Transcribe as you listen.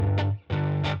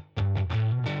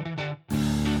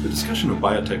discussion of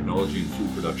biotechnology in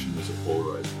food production is a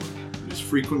polarized one. It is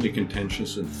frequently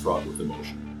contentious and fraught with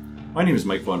emotion. My name is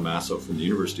Mike Von Massow from the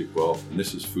University of Guelph, and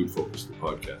this is Food Focus, the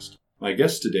podcast. My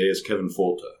guest today is Kevin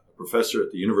Folta, a professor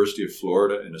at the University of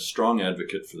Florida and a strong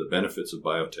advocate for the benefits of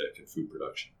biotech in food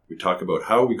production. We talk about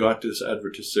how we got to this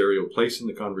adversarial place in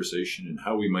the conversation and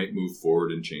how we might move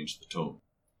forward and change the tone.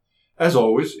 As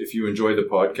always, if you enjoy the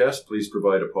podcast, please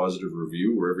provide a positive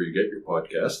review wherever you get your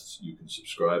podcasts. You can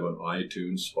subscribe on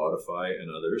iTunes, Spotify, and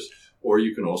others, or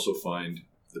you can also find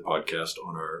the podcast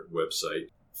on our website,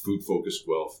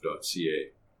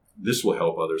 foodfocusguelph.ca. This will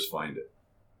help others find it.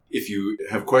 If you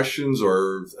have questions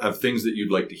or have things that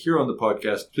you'd like to hear on the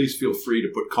podcast, please feel free to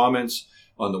put comments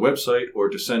on the website or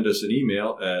to send us an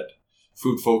email at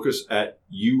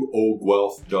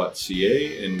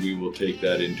foodfocus@uoguelph.ca, and we will take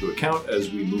that into account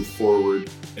as we move forward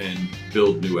and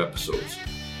build new episodes.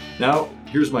 Now,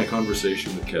 here's my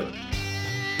conversation with Kevin.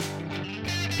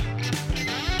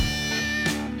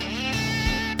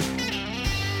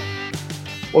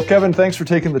 Well, Kevin, thanks for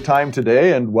taking the time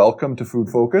today, and welcome to Food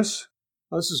Focus.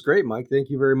 Well, this is great, Mike. Thank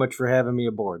you very much for having me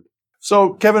aboard.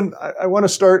 So, Kevin, I want to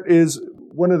start is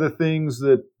one of the things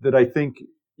that I think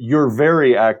you're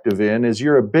very active in is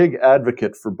you're a big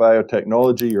advocate for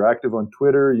biotechnology. You're active on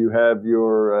Twitter. You have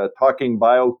your Talking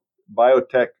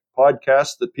Biotech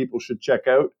podcast that people should check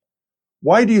out.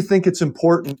 Why do you think it's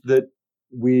important that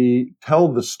we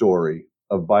tell the story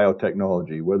of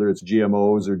biotechnology, whether it's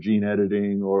GMOs or gene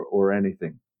editing or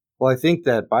anything? Well, I think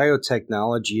that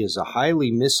biotechnology is a highly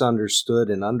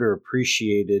misunderstood and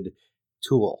underappreciated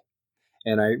tool.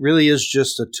 And it really is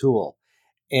just a tool.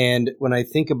 And when I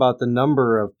think about the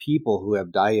number of people who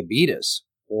have diabetes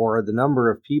or the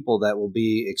number of people that will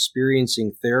be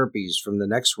experiencing therapies from the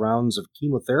next rounds of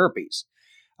chemotherapies,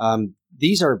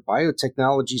 these are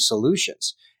biotechnology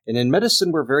solutions. And in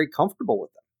medicine, we're very comfortable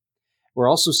with them. We're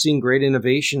also seeing great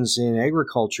innovations in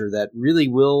agriculture that really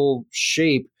will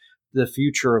shape the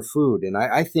future of food. And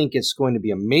I think it's going to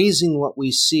be amazing what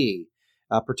we see,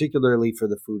 particularly for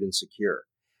the food insecure.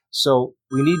 So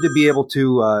we need to be able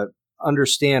to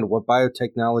understand what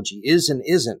biotechnology is and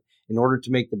isn't in order to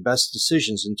make the best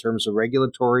decisions in terms of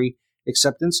regulatory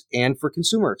acceptance and for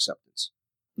consumer acceptance.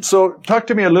 So talk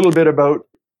to me a little bit about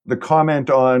the comment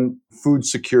on food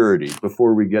security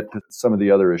before we get to some of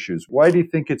the other issues. Why do you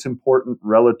think it's important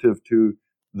relative to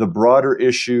the broader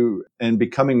issue and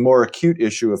becoming more acute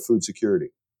issue of food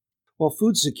security? Well,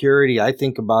 food security, I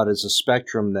think about as a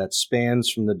spectrum that spans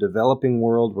from the developing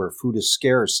world where food is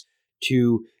scarce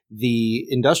to the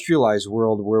industrialized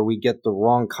world where we get the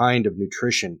wrong kind of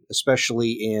nutrition,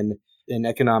 especially in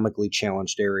economically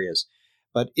challenged areas.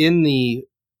 But in the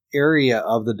area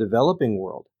of the developing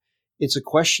world, it's a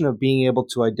question of being able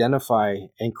to identify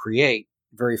and create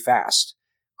very fast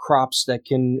crops that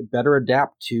can better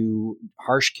adapt to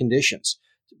harsh conditions,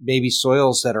 maybe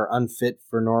soils that are unfit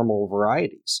for normal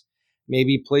varieties,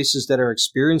 maybe places that are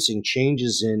experiencing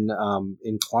changes in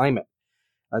climate.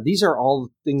 These are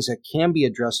all things that can be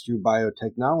addressed through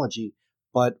biotechnology,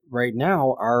 but right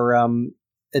now are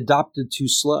adopted too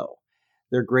slow.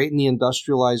 They're great in the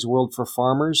industrialized world for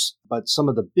farmers, but some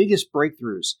of the biggest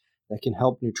breakthroughs that can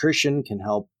help nutrition, can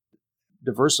help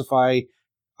diversify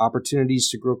opportunities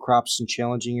to grow crops in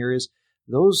challenging areas,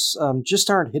 those just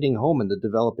aren't hitting home in the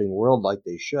developing world like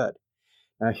they should.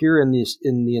 Now, here in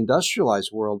the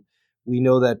industrialized world, we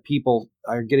know that people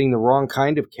are getting the wrong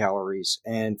kind of calories,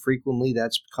 and frequently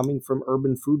that's coming from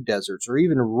urban food deserts or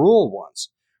even rural ones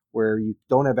where you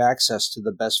don't have access to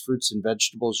the best fruits and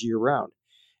vegetables year-round.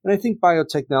 And I think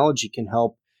biotechnology can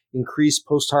help increase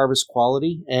post-harvest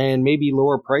quality and maybe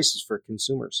lower prices for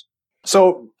consumers.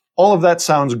 So all of that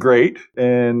sounds great,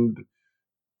 and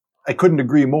I couldn't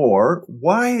agree more.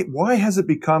 Why has it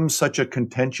become such a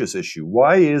contentious issue?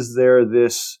 Why is there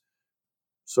this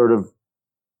sort of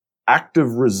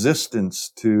active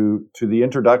resistance to the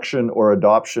introduction or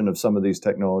adoption of some of these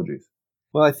technologies?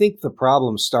 Well, I think the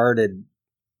problem started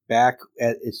back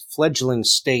at its fledgling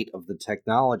state of the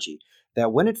technology,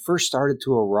 that when it first started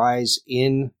to arise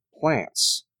in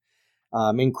plants,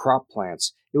 in crop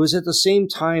plants, it was at the same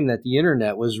time that the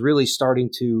internet was really starting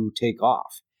to take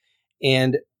off.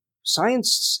 And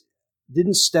science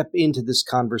didn't step into this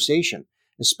conversation,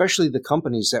 especially the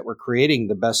companies that were creating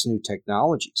the best new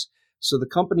technologies. So the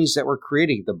companies that were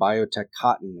creating the biotech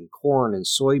cotton and corn and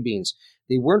soybeans,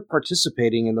 they weren't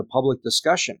participating in the public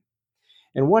discussion.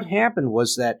 And what happened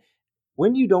was that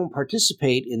when you don't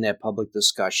participate in that public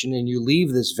discussion and you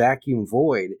leave this vacuum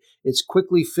void, it's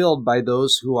quickly filled by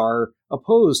those who are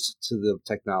opposed to the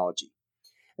technology.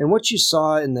 And what you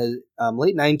saw in the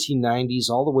late 1990s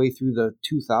all the way through the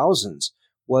 2000s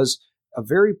was a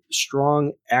very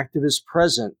strong activist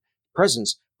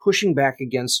presence pushing back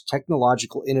against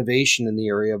technological innovation in the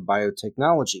area of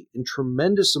biotechnology and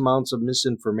tremendous amounts of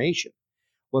misinformation.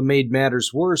 What made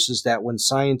matters worse is that when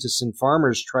scientists and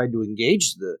farmers tried to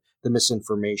engage the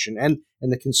misinformation and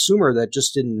the consumer that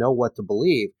just didn't know what to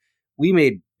believe, we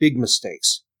made big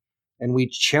mistakes. And we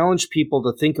challenged people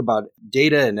to think about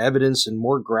data and evidence and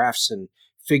more graphs and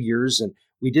figures, and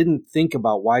we didn't think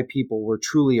about why people were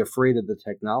truly afraid of the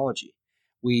technology.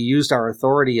 We used our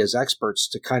authority as experts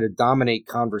to kind of dominate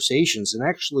conversations and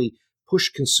actually push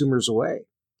consumers away.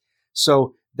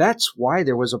 So that's why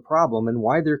there was a problem and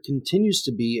why there continues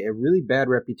to be a really bad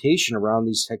reputation around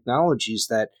these technologies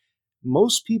that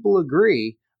most people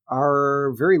agree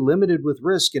are very limited with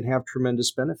risk and have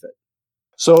tremendous benefit.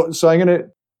 So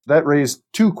that raised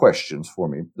two questions for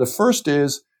me. The first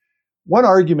is, one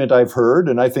argument I've heard,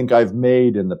 and I think I've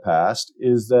made in the past,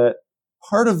 is that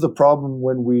part of the problem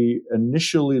when we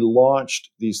initially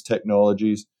launched these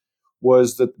technologies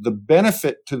was that the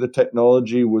benefit to the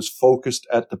technology was focused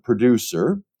at the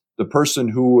producer, the person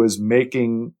who was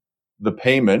making the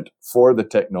payment for the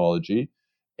technology,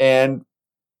 and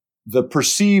the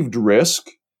perceived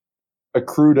risk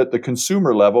accrued at the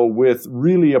consumer level with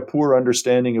really a poor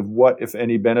understanding of what, if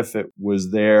any, benefit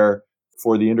was there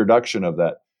for the introduction of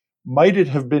that. Might it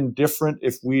have been different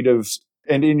if we'd have,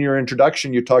 and in your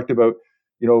introduction, you talked about,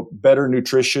 better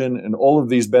nutrition and all of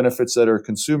these benefits that are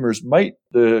consumers. Might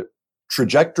the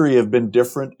trajectory have been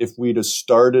different if we'd have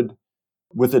started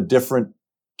with a different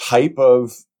type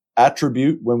of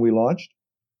attribute when we launched?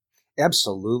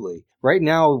 Absolutely. Right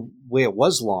now, the way it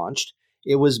was launched,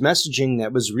 it was messaging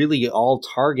that was really all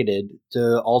targeted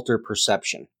to alter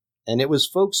perception. And it was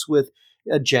folks with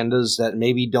agendas that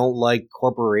maybe don't like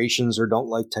corporations or don't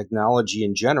like technology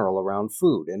in general around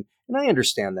food. And I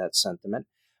understand that sentiment.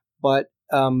 But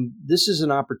this is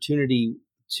an opportunity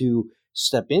to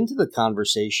step into the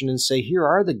conversation and say, here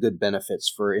are the good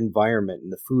benefits for environment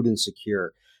and the food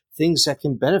insecure, things that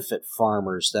can benefit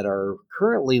farmers that are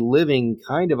currently living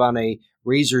kind of on a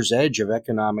razor's edge of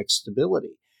economic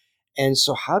stability. And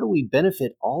so how do we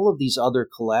benefit all of these other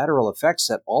collateral effects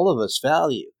that all of us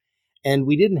value? And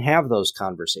we didn't have those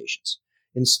conversations.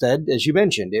 Instead, as you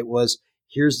mentioned, it was,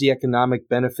 here's the economic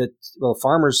benefit. Well,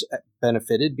 farmers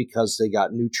benefited because they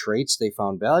got new traits they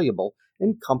found valuable,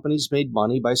 and companies made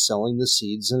money by selling the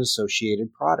seeds and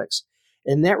associated products.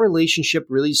 And that relationship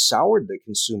really soured the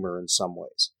consumer in some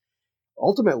ways.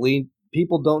 Ultimately,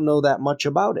 people don't know that much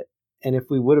about it. And if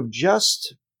we would have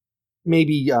just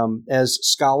maybe as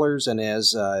scholars and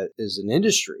as an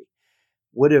industry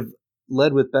would have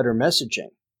led with better messaging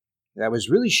that was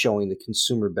really showing the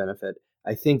consumer benefit,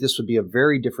 I think this would be a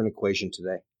very different equation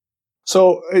today.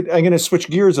 So I'm going to switch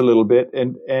gears a little bit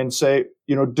and say,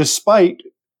 despite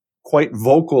quite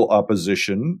vocal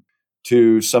opposition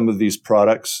to some of these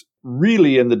products,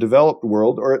 really in the developed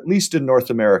world, or at least in North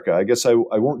America, I guess I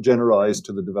won't generalize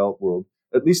to the developed world,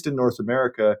 at least in North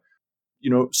America,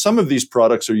 some of these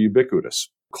products are ubiquitous.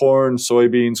 Corn,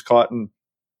 soybeans, cotton.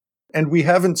 And we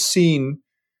haven't seen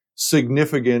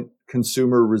significant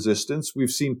consumer resistance.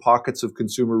 We've seen pockets of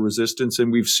consumer resistance,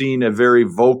 and we've seen a very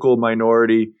vocal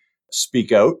minority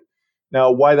speak out.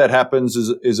 Now, why that happens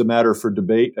is a matter for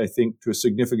debate. I think to a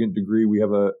significant degree, we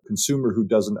have a consumer who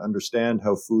doesn't understand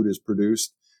how food is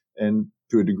produced and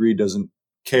to a degree doesn't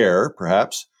care,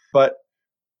 perhaps. But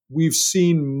we've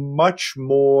seen much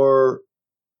more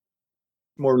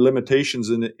limitations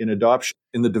in adoption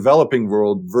in the developing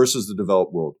world versus the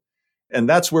developed world. And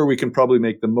that's where we can probably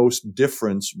make the most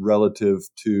difference relative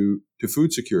to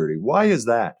food security. Why is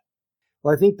that?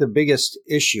 Well, I think the biggest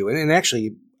issue, and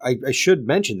actually I should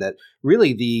mention that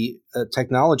really the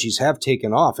technologies have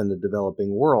taken off in the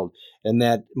developing world, and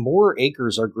that more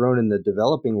acres are grown in the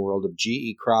developing world of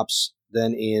GE crops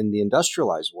than in the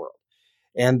industrialized world.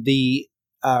 And the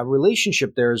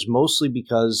relationship there is mostly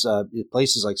because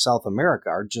places like South America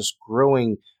are just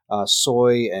growing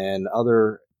soy and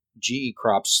other GE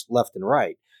crops left and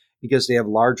right because they have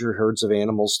larger herds of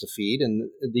animals to feed, and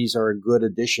these are a good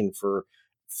addition for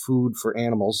food for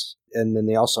animals. And then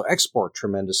they also export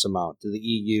tremendous amount to the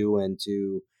EU and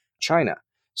to China.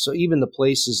 So even the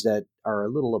places that are a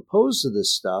little opposed to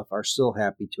this stuff are still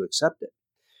happy to accept it.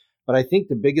 But I think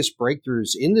the biggest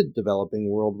breakthroughs in the developing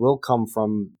world will come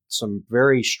from some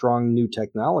very strong new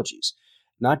technologies,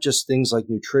 not just things like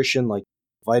nutrition, like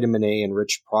vitamin A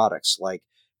enriched products like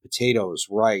potatoes,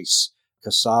 rice,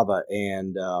 cassava,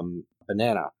 and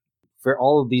banana.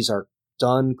 All of these are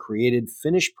done, created,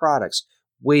 finished products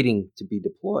waiting to be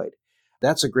deployed.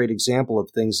 That's a great example of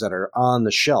things that are on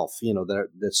the shelf,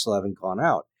 that still haven't gone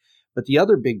out. But the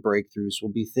other big breakthroughs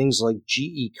will be things like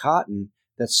GE cotton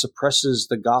that suppresses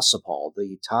the gossypol,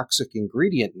 the toxic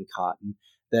ingredient in cotton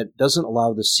that doesn't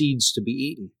allow the seeds to be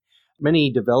eaten.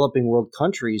 Many developing world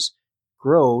countries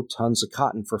grow tons of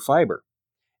cotton for fiber,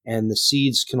 and the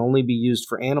seeds can only be used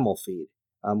for animal feed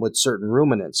with certain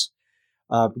ruminants.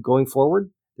 Going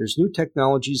forward, there's new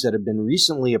technologies that have been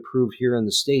recently approved here in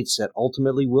the States that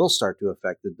ultimately will start to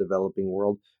affect the developing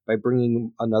world by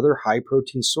bringing another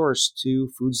high-protein source to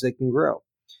foods they can grow.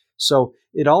 So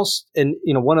it also, and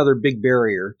one other big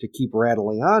barrier to keep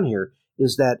rattling on here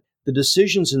is that the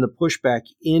decisions and the pushback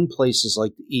in places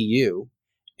like the EU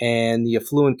and the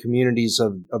affluent communities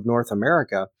of North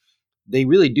America, they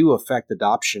really do affect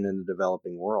adoption in the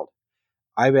developing world.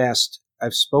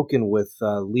 I've spoken with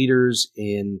leaders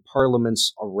in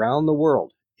parliaments around the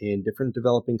world in different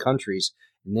developing countries,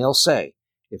 and they'll say,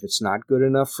 if it's not good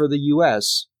enough for the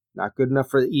US, not good enough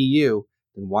for the EU,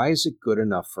 then why is it good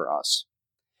enough for us?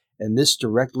 And this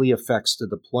directly affects the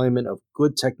deployment of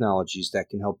good technologies that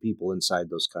can help people inside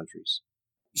those countries.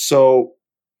 So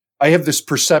I have this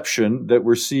perception that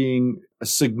we're seeing a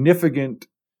significant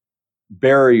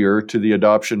barrier to the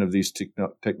adoption of these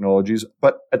technologies,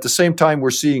 but at the same time,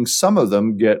 we're seeing some of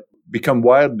them become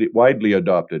widely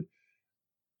adopted.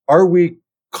 Are we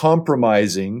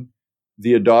compromising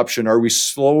the adoption? Are we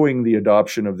slowing the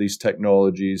adoption of these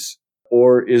technologies,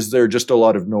 or is there just a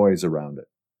lot of noise around it?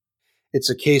 It's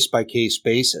a case-by-case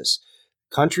basis.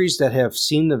 Countries that have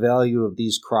seen the value of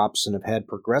these crops and have had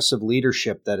progressive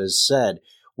leadership that has said,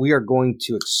 we are going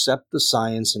to accept the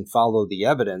science and follow the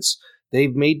evidence,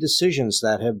 they've made decisions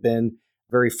that have been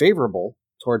very favorable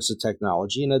towards the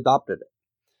technology and adopted it.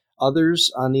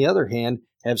 Others, on the other hand,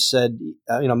 have said,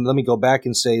 let me go back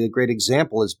and say the great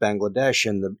example is Bangladesh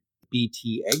and the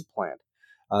BT eggplant.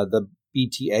 The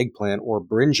BT eggplant, or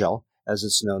brinjal, as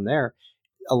it's known there,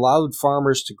 allowed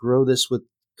farmers to grow this with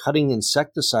cutting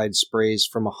insecticide sprays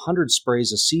from 100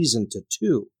 sprays a season to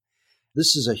 2.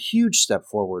 This is a huge step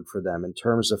forward for them in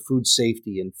terms of food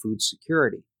safety and food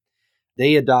security.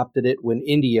 They adopted it when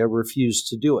India refused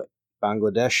to do it.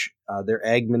 Bangladesh, their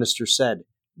ag minister said,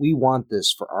 we want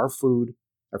this for our food,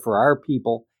 or for our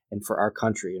people, and for our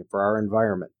country, and for our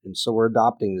environment. And so we're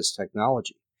adopting this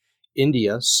technology.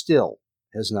 India still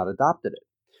has not adopted it.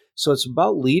 So it's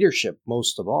about leadership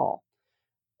most of all.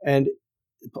 And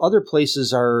other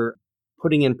places are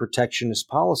putting in protectionist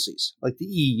policies. Like the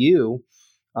EU,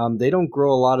 they don't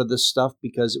grow a lot of this stuff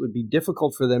because it would be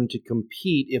difficult for them to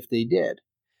compete if they did.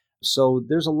 So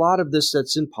there's a lot of this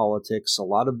that's in politics, a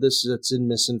lot of this that's in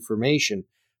misinformation,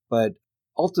 but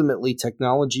ultimately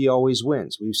technology always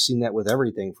wins. We've seen that with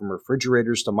everything from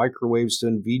refrigerators to microwaves to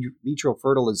in vitro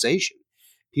fertilization.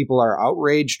 People are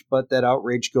outraged, but that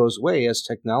outrage goes away as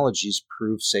technologies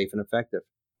prove safe and effective.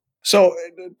 So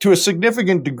to a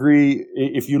significant degree,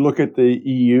 if you look at the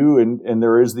EU, and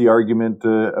there is the argument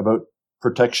about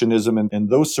protectionism and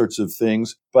those sorts of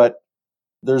things, but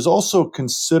there's also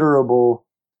considerable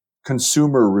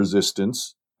consumer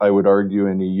resistance, I would argue,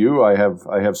 in EU. I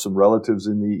have some relatives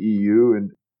in the EU,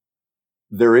 and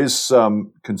there is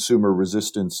some consumer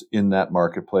resistance in that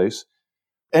marketplace.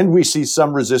 And we see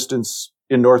some resistance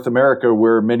in North America,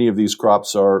 where many of these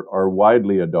crops are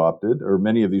widely adopted, or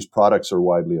many of these products are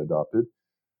widely adopted.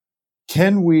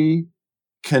 Can we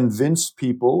convince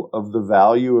people of the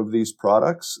value of these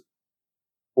products,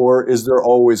 or is there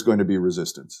always going to be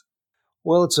resistance?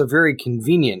 Well, it's a very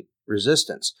convenient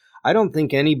resistance. I don't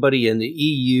think anybody in the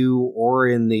EU or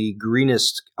in the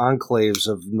greenest enclaves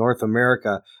of North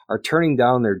America are turning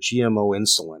down their GMO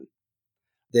insulin.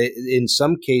 In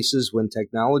some cases, when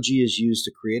technology is used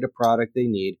to create a product they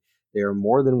need, they are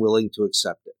more than willing to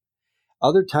accept it.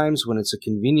 Other times, when it's a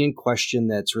convenient question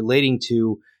that's relating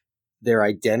to their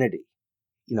identity,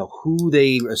 who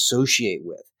they associate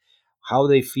with, how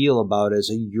they feel about as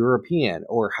a European,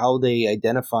 or how they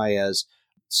identify as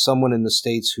someone in the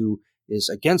States who is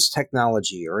against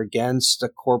technology or against a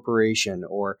corporation,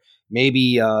 or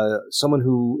maybe someone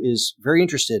who is very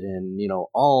interested in,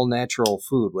 all natural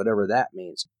food, whatever that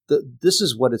means. This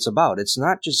is what it's about. It's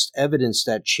not just evidence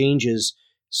that changes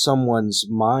someone's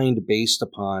mind based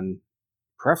upon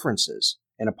preferences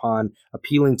and upon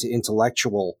appealing to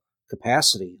intellectual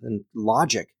capacity and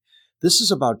logic. This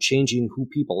is about changing who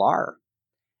people are.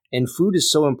 And food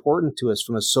is so important to us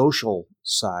from a social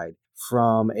side,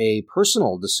 from a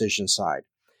personal decision side,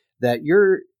 that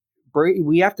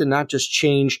we have to not just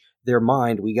change their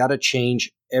mind, we got to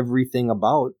change everything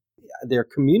about their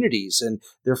communities and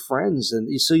their friends.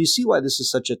 And so you see why this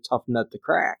is such a tough nut to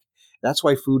crack. That's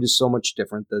why food is so much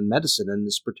different than medicine in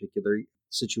this particular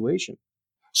situation.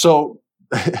 So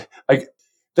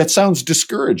That sounds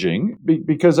discouraging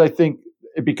because I think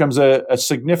it becomes a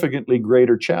significantly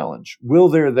greater challenge. Will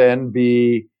there then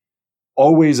be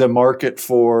always a market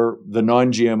for the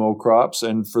non-GMO crops?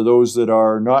 And for those that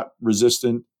are not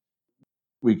resistant,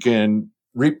 we can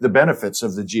reap the benefits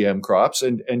of the GM crops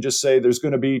and just say there's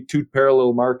going to be two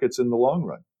parallel markets in the long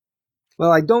run.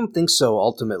 Well, I don't think so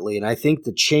ultimately. And I think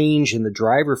the change and the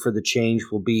driver for the change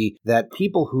will be that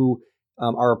people who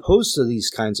are opposed to these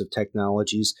kinds of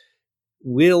technologies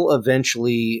will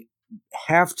eventually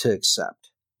have to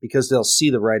accept, because they'll see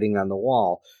the writing on the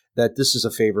wall, that this is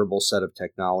a favorable set of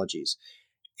technologies.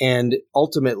 And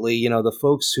ultimately, the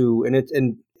folks who,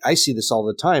 and I see this all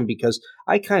the time because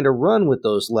I kind of run with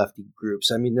those lefty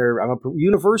groups. I mean, I'm a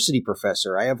university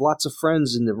professor. I have lots of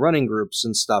friends in the running groups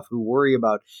and stuff who worry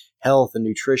about health and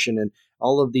nutrition and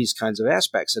all of these kinds of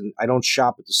aspects. And I don't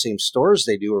shop at the same stores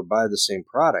they do or buy the same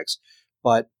products,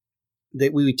 but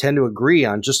we tend to agree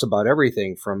on just about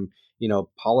everything from,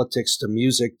 politics to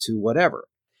music to whatever.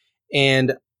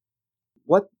 And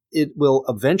what it will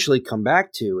eventually come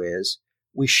back to is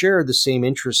we share the same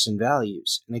interests and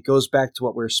values. And it goes back to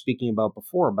what we were speaking about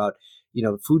before about,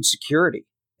 food security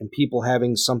and people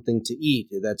having something to eat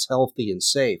that's healthy and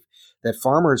safe, that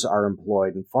farmers are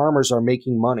employed and farmers are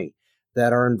making money,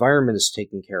 that our environment is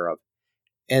taken care of.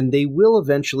 And they will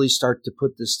eventually start to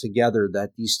put this together,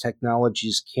 that these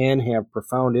technologies can have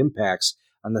profound impacts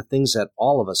on the things that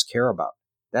all of us care about.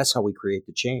 That's how we create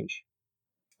the change.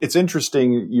 It's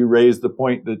interesting you raised the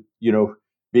point that,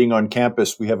 being on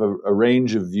campus, we have a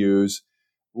range of views.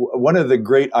 One of the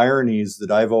great ironies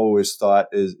that I've always thought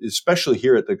is, especially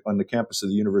here on the campus of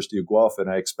the University of Guelph, and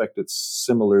I expect it's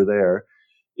similar there,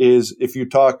 is if you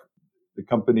talk, the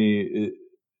company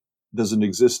doesn't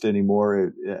exist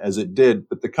anymore as it did,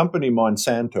 but the company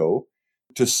Monsanto,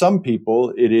 to some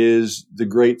people, it is the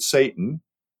great Satan,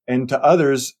 and to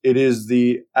others, it is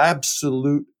the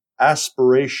absolute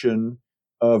aspiration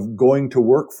of going to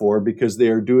work for, because they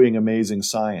are doing amazing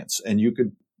science. And you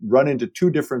could run into two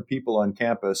different people on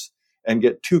campus and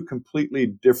get two completely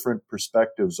different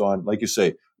perspectives on, like you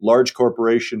say, large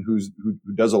corporation who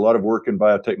does a lot of work in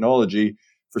biotechnology.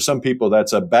 For some people,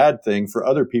 that's a bad thing. For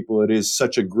other people, it is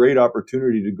such a great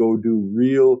opportunity to go do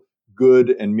real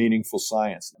good and meaningful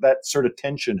science. That sort of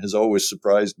tension has always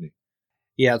surprised me.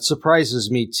 Yeah, it surprises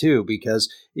me too,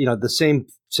 because, the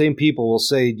same people will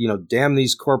say, damn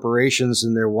these corporations,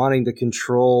 and they're wanting to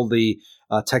control the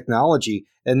technology.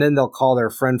 And then they'll call their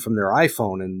friend from their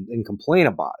iPhone and complain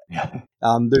about it.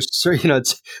 Yeah.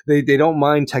 They don't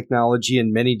mind technology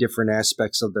in many different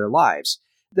aspects of their lives.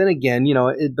 Then again,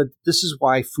 but this is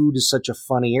why food is such a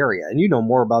funny area. And you know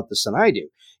more about this than I do.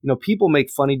 People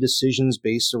make funny decisions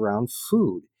based around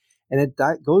food. And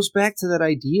that goes back to that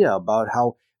idea about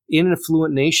how in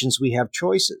affluent nations we have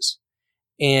choices.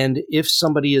 And if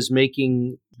somebody is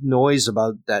making noise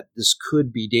about that this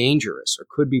could be dangerous or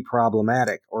could be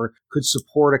problematic or could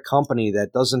support a company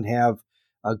that doesn't have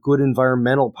a good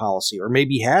environmental policy or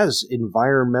maybe has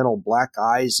environmental black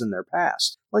eyes in their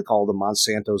past, like all the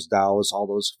Monsanto's, Dow's, all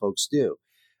those folks do,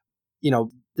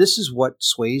 this is what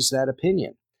sways that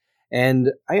opinion. And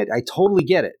I totally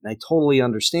get it, and I totally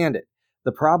understand it.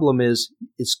 The problem is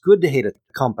it's good to hate a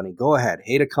company. Go ahead,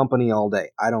 hate a company all day.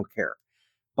 I don't care.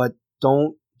 But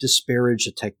don't disparage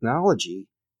a technology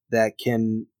that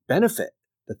can benefit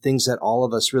the things that all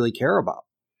of us really care about.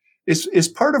 Is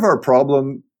part of our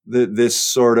problem this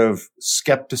sort of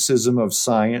skepticism of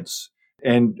science?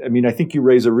 And I mean, I think you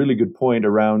raise a really good point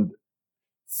around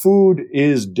food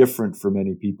is different for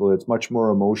many people. It's much more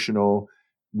emotional.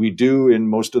 We do, in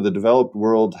most of the developed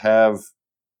world, have,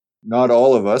 not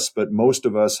all of us, but most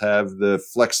of us have the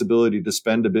flexibility to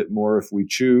spend a bit more if we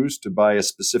choose to buy a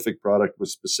specific product with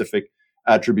specific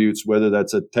attributes, whether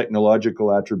that's a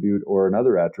technological attribute or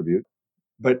another attribute.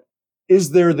 But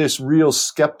is there this real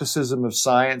skepticism of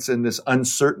science and this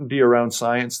uncertainty around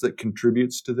science that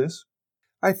contributes to this?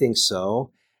 I think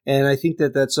so. And I think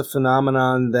that that's a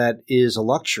phenomenon that is a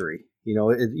luxury.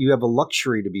 You have a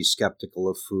luxury to be skeptical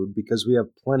of food because we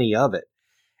have plenty of it,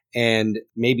 and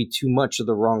maybe too much of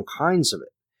the wrong kinds of it.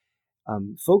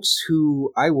 Folks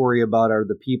who I worry about are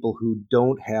the people who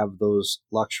don't have those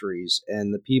luxuries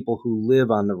and the people who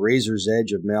live on the razor's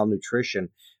edge of malnutrition,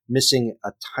 missing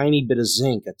a tiny bit of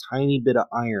zinc, a tiny bit of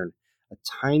iron, a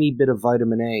tiny bit of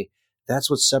vitamin A. That's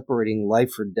what's separating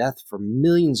life or death for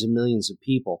millions and millions of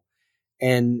people.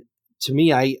 And to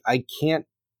me, I can't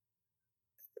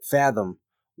fathom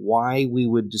why we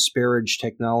would disparage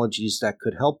technologies that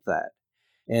could help that.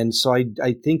 And so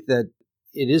I think that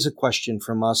it is a question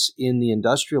from us in the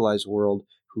industrialized world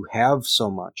who have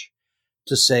so much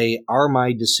to say, are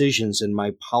my decisions and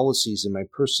my policies and my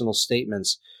personal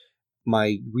statements,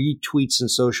 my retweets in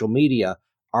social media,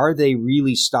 are they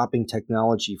really stopping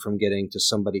technology from getting to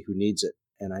somebody who needs it?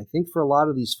 And I think for a lot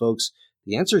of these folks,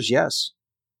 the answer is yes.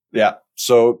 Yeah.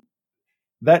 So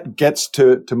that gets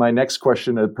to my next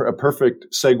question. A perfect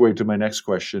segue to my next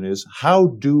question is, how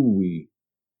do we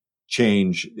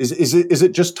change? Is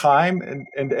it just time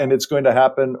and it's going to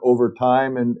happen over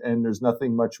time and there's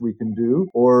nothing much we can do?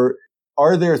 Or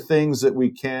are there things that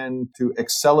we can to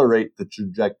accelerate the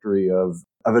trajectory of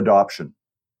adoption?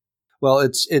 Well,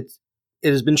 it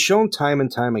has been shown time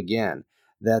and time again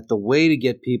that the way to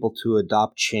get people to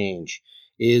adopt change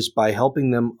is by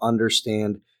helping them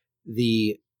understand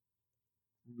the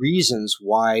reasons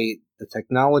why the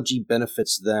technology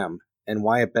benefits them and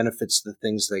why it benefits the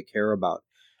things they care about.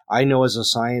 I know as a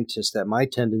scientist that my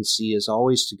tendency is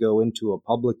always to go into a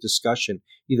public discussion,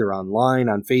 either online,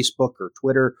 on Facebook or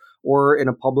Twitter, or in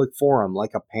a public forum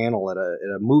like a panel at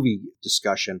a movie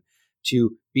discussion,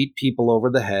 to beat people over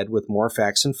the head with more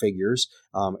facts and figures,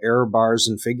 error bars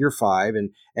in Figure 5,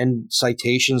 and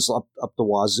citations up the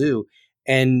wazoo,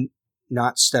 and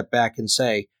not step back and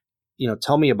say,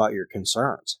 tell me about your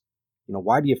concerns.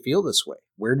 Why do you feel this way?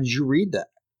 Where did you read that?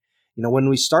 When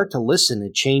we start to listen,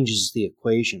 it changes the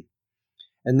equation.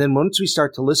 And then once we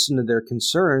start to listen to their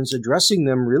concerns, addressing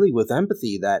them really with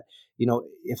empathy that,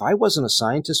 if I wasn't a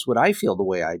scientist, would I feel the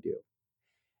way I do?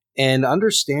 And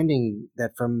understanding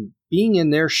that from being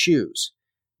in their shoes,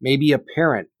 maybe a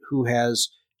parent who has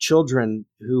children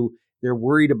who they're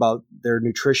worried about their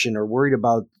nutrition or worried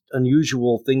about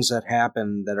unusual things that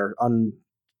happen that are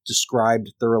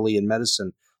undescribed thoroughly in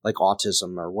medicine, like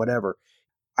autism or whatever.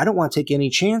 I don't want to take any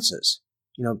chances.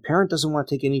 A parent doesn't want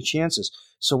to take any chances.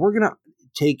 So we're going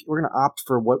to opt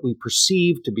for what we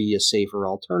perceive to be a safer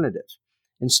alternative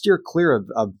and steer clear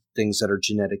of things that are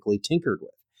genetically tinkered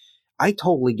with. I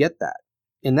totally get that.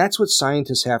 And that's what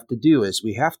scientists have to do, is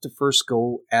we have to first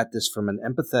go at this from an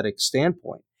empathetic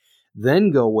standpoint, then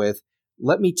go with,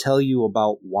 let me tell you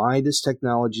about why this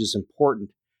technology is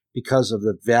important because of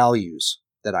the values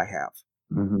that I have,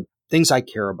 things I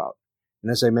care about.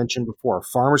 And as I mentioned before,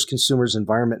 farmers, consumers,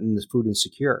 environment, and the food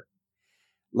insecure.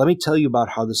 Let me tell you about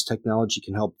how this technology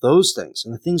can help those things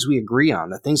and the things we agree on,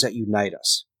 the things that unite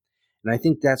us. And I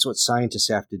think that's what scientists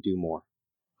have to do more.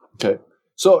 Okay.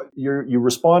 So you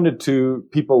responded to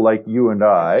people like you and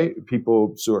I,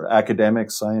 people who are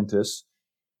academics, scientists.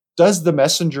 Does the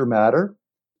messenger matter?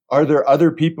 Are there other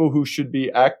people who should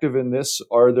be active in this?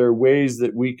 Are there ways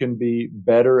that we can be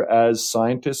better as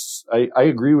scientists? I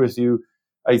agree with you.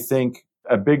 I think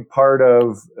a big part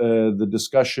of the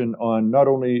discussion on not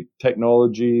only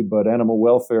technology, but animal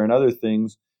welfare and other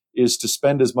things is to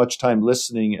spend as much time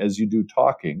listening as you do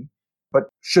talking. But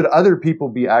should other people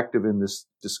be active in this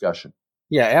discussion?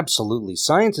 Yeah, absolutely.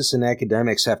 Scientists and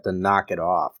academics have to knock it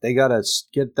off. They got to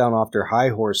get down off their high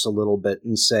horse a little bit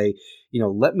and say,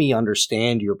 let me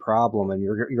understand your problem and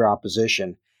your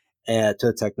opposition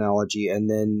to technology. And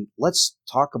then let's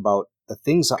talk about the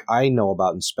things that I know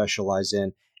about and specialize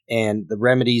in, and the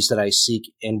remedies that I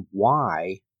seek, and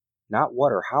why, not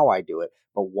what or how I do it,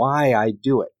 but why I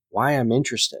do it, why I'm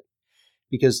interested,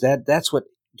 because that's what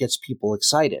gets people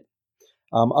excited.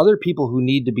 Other people who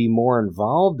need to be more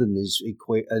involved in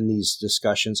these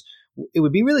discussions, it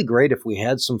would be really great if we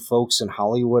had some folks in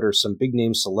Hollywood or some big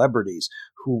name celebrities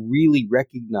who really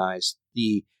recognize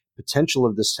the potential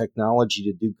of this technology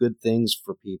to do good things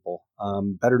for people,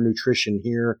 better nutrition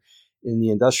here in the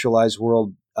industrialized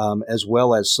world, as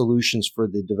well as solutions for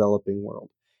the developing world.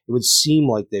 It would seem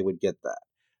like they would get that.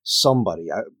 Somebody,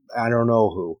 I don't know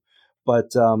who,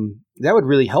 but that would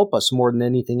really help us more than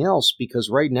anything else, because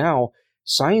right now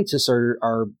scientists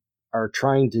are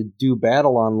trying to do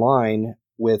battle online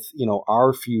with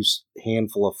our few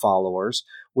handful of followers,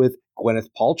 with Gwyneth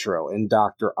Paltrow and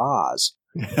Dr. Oz.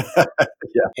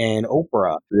 Yeah. And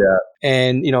Oprah, yeah,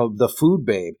 and the food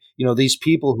babe, these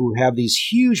people who have these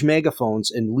huge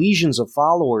megaphones and legions of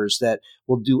followers that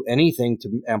will do anything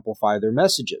to amplify their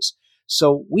messages.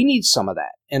 So we need some of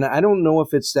that. And I don't know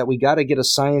if it's that we got to get a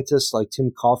scientist like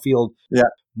Tim Caulfield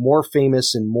more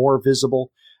famous and more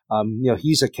visible.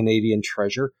 He's a Canadian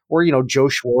treasure, or Joe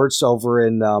Schwartz over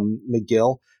in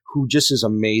McGill, who just is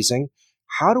amazing.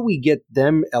 How do we get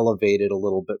them elevated a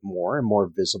little bit more and more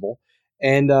visible?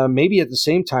 And maybe at the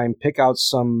same time, pick out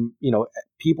some,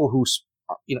 people who,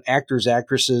 actors,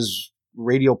 actresses,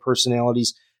 radio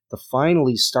personalities, to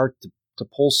finally start to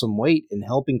pull some weight in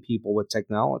helping people with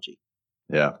technology.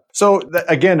 Yeah. So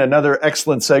again, another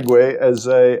excellent segue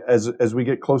as we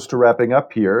get close to wrapping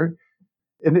up here.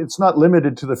 And it's not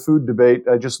limited to the food debate.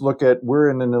 I just look at, we're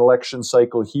in an election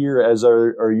cycle here, as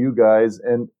are you guys.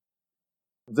 And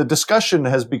the discussion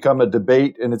has become a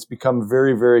debate, and it's become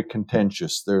very, very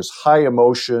contentious. There's high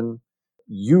emotion.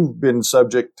 You've been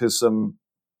subject to some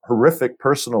horrific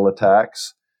personal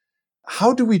attacks.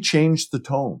 How do we change the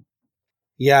tone?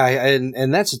 Yeah,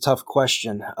 and that's a tough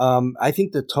question. I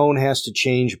think the tone has to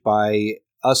change by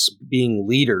us being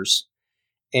leaders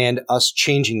and us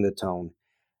changing the tone.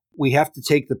 We have to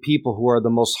take the people who are the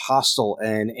most hostile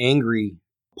and angry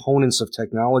opponents of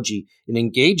technology and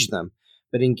engage them,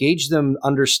 but engage them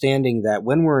understanding that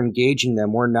when we're engaging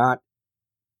them, we're not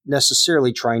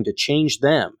necessarily trying to change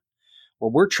them.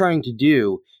 What we're trying to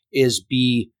do is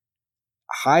be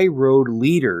high road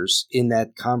leaders in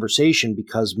that conversation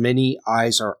because many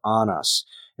eyes are on us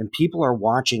and people are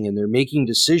watching and they're making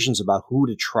decisions about who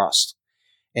to trust.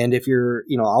 And if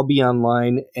I'll be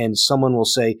online and someone will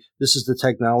say, this is the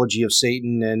technology of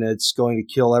Satan and it's going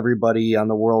to kill everybody on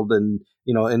the world and,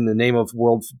 in the name of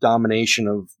world domination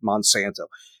of Monsanto.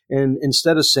 And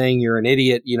instead of saying you're an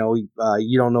idiot, you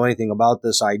don't know anything about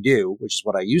this, I do, which is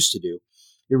what I used to do.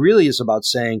 It really is about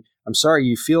saying, I'm sorry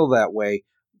you feel that way.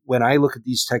 When I look at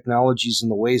these technologies and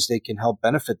the ways they can help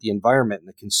benefit the environment and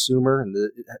the consumer and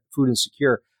the food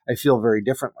insecure, I feel very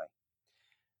differently.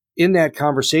 In that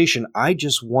conversation, I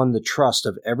just won the trust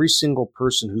of every single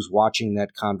person who's watching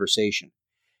that conversation,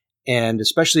 and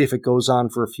especially if it goes on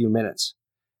for a few minutes.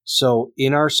 So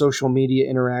in our social media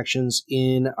interactions,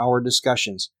 in our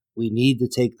discussions, we need to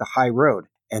take the high road,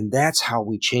 and that's how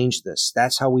we change this.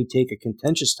 That's how we take a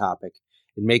contentious topic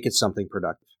and make it something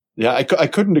productive. Yeah, I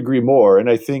couldn't agree more. And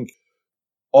I think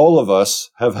all of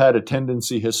us have had a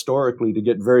tendency historically to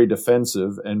get very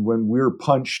defensive. And when we're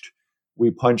punched,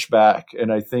 we punch back.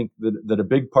 And I think that a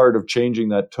big part of changing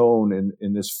that tone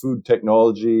in this food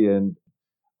technology and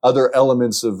other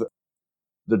elements of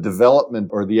the development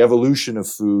or the evolution of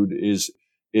food is,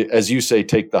 as you say,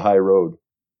 take the high road.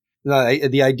 No,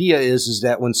 the idea is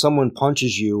that when someone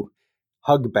punches you,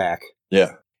 hug back.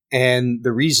 Yeah. And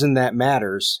the reason that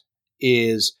matters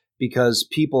is because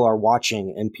people are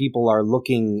watching and people are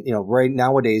looking, right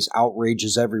nowadays, outrage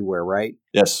is everywhere, right?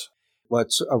 Yes.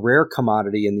 What's a rare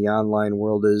commodity in the online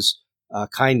world is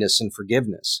kindness and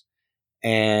forgiveness.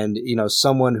 And,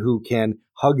 someone who can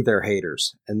hug their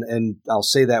haters. And I'll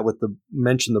say that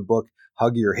mention the book,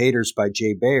 Hug Your Haters by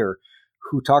Jay Baer,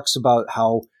 who talks about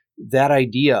how that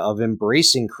idea of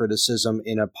embracing criticism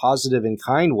in a positive and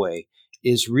kind way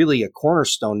is really a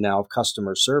cornerstone now of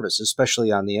customer service,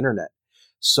 especially on the internet.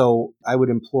 So I would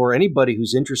implore anybody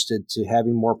who's interested to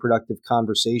having more productive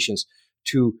conversations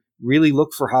to really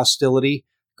look for hostility,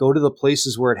 go to the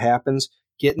places where it happens,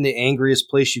 get in the angriest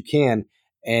place you can,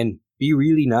 and be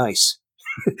really nice.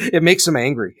 It makes them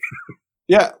angry.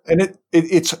 Yeah, and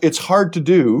it's hard to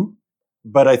do,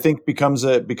 but I think becomes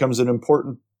an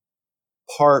important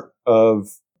part of,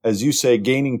 as you say,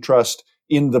 gaining trust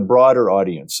in the broader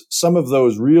audience. Some of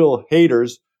those real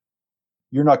haters,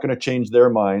 you're not going to change their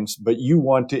minds, but you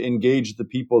want to engage the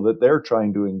people that they're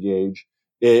trying to engage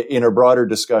in a broader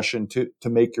discussion to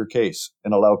make your case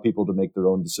and allow people to make their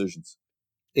own decisions.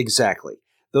 Exactly.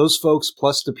 Those folks,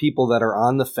 plus the people that are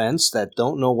on the fence that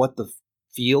don't know what to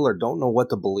feel or don't know what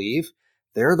to believe,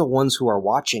 they're the ones who are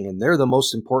watching, and they're the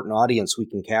most important audience we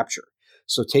can capture.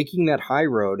 So taking that high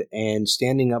road and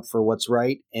standing up for what's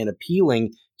right and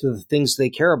appealing to the things they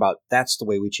care about, that's the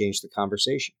way we change the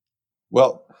conversation.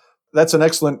 Well, that's an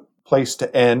excellent place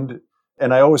to end.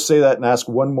 And I always say that and ask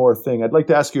one more thing. I'd like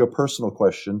to ask you a personal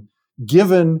question.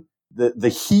 Given the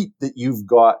heat that you've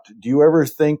got, do you ever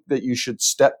think that you should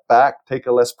step back, take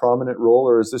a less prominent role,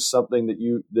 or is this something that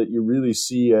you really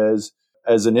see as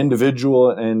an individual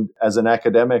and as an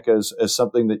academic as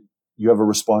something that you have a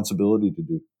responsibility to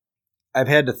do? I've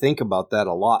had to think about that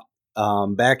a lot.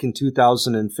 Back in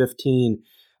 2015,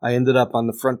 I ended up on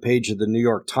the front page of the New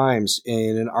York Times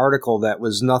in an article that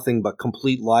was nothing but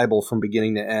complete libel from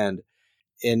beginning to end.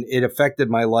 And it affected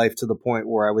my life to the point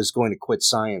where I was going to quit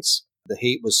science. The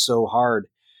hate was so hard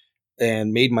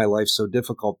and made my life so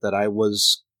difficult that I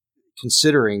was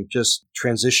considering just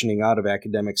transitioning out of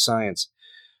academic science.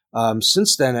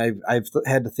 Since then, I've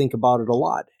had to think about it a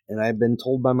lot. And I've been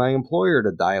told by my employer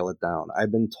to dial it down.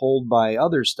 I've been told by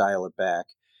others dial it back.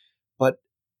 But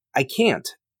I can't.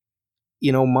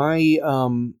 My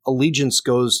allegiance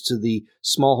goes to the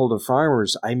smallholder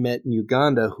farmers I met in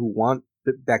Uganda who want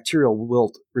bacterial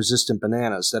wilt resistant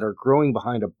bananas that are growing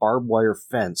behind a barbed wire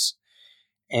fence.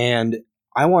 And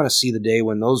I want to see the day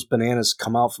when those bananas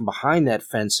come out from behind that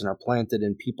fence and are planted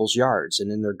in people's yards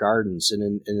and in their gardens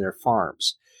and in their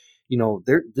farms.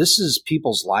 This is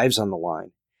people's lives on the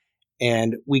line.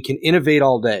 And we can innovate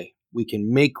all day. We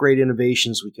can make great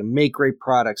innovations. We can make great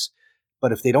products.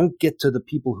 But if they don't get to the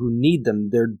people who need them,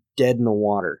 they're dead in the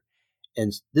water.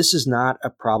 And this is not a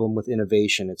problem with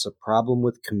innovation. It's a problem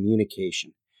with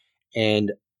communication.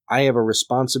 And I have a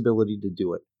responsibility to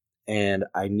do it. And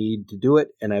I need to do it,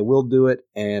 and I will do it,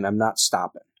 and I'm not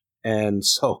stopping. And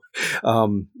so,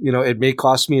 it may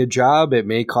cost me a job. It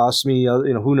may cost me,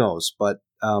 who knows, but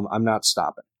I'm not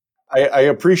stopping. I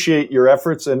appreciate your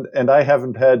efforts, and I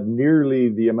haven't had nearly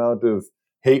the amount of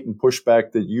hate and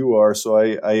pushback that you are, so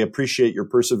I appreciate your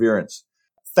perseverance.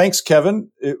 Thanks, Kevin.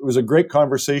 It was a great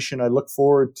conversation. I look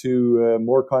forward to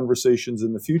more conversations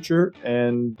in the future,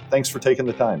 and thanks for taking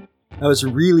the time. That was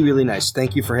really, really nice.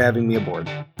 Thank you for having me aboard.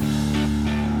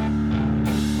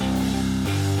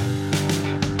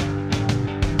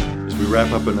 We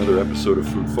wrap up another episode of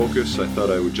Food Focus. I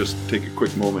thought I would just take a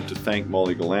quick moment to thank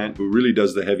Molly Gallant, who really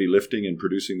does the heavy lifting in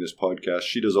producing this podcast.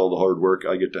 She does all the hard work.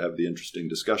 I get to have the interesting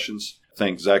discussions.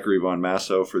 Thank Zachary von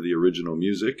Massow for the original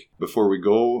music. Before we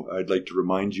go, I'd like to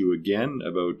remind you again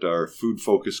about our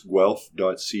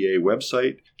foodfocusguelph.ca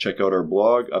website. Check out our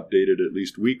blog, updated at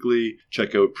least weekly.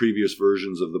 Check out previous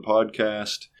versions of the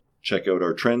podcast. Check out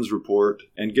our trends report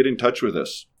and get in touch with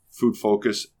us. Food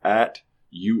Focus at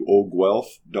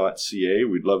uoguelph.ca.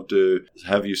 We'd love to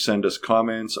have you send us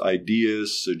comments,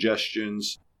 ideas,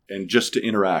 suggestions, and just to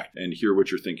interact and hear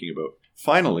what you're thinking about.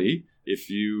 Finally, if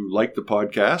you like the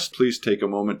podcast, please take a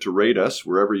moment to rate us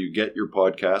wherever you get your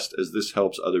podcast, as this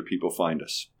helps other people find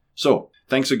us. So,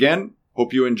 thanks again.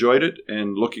 Hope you enjoyed it,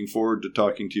 and looking forward to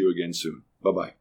talking to you again soon. Bye-bye.